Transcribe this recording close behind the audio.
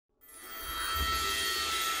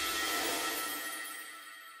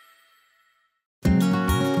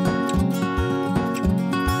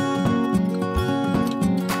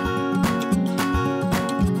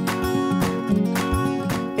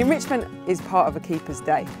Enrichment is part of a keeper's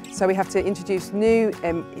day, so we have to introduce new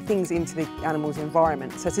things into the animal's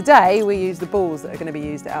environment. So today we use the balls that are going to be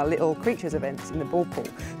used at our little creatures events in the ball pool.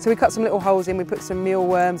 So we cut some little holes in, we put some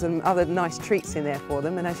mealworms and other nice treats in there for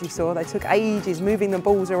them, and as you saw they took ages moving the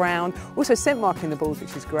balls around, also scent marking the balls,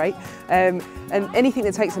 which is great, and anything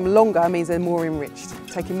that takes them longer means they're more enriched,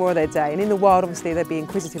 taking more of their day, and in the wild obviously they'd be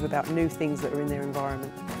inquisitive about new things that are in their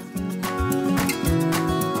environment.